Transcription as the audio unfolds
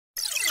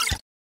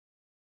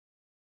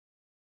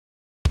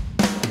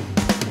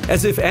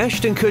As if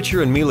Ashton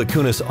Kutcher and Mila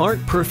Kunis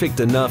aren't perfect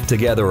enough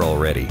together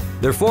already,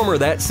 their former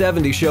That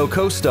 70s Show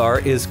co-star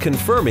is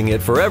confirming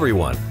it for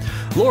everyone.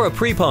 Laura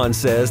Prepon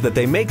says that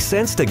they make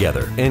sense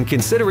together, and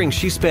considering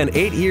she spent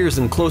 8 years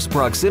in close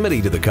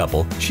proximity to the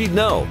couple, she'd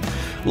know.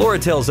 Laura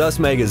tells Us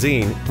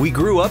Magazine, "We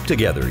grew up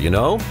together, you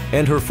know?"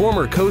 And her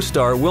former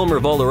co-star Wilmer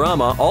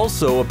Valderrama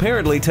also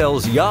apparently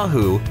tells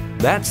Yahoo,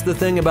 "That's the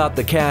thing about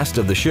the cast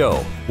of the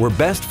show. We're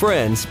best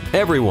friends,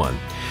 everyone."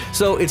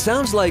 So it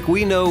sounds like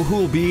we know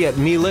who'll be at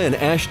Mila and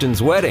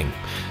Ashton's wedding.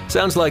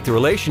 Sounds like the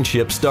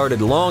relationship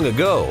started long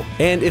ago,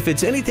 and if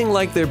it's anything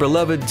like their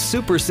beloved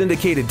super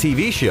syndicated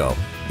TV show,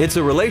 it's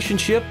a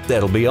relationship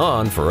that'll be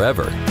on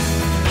forever.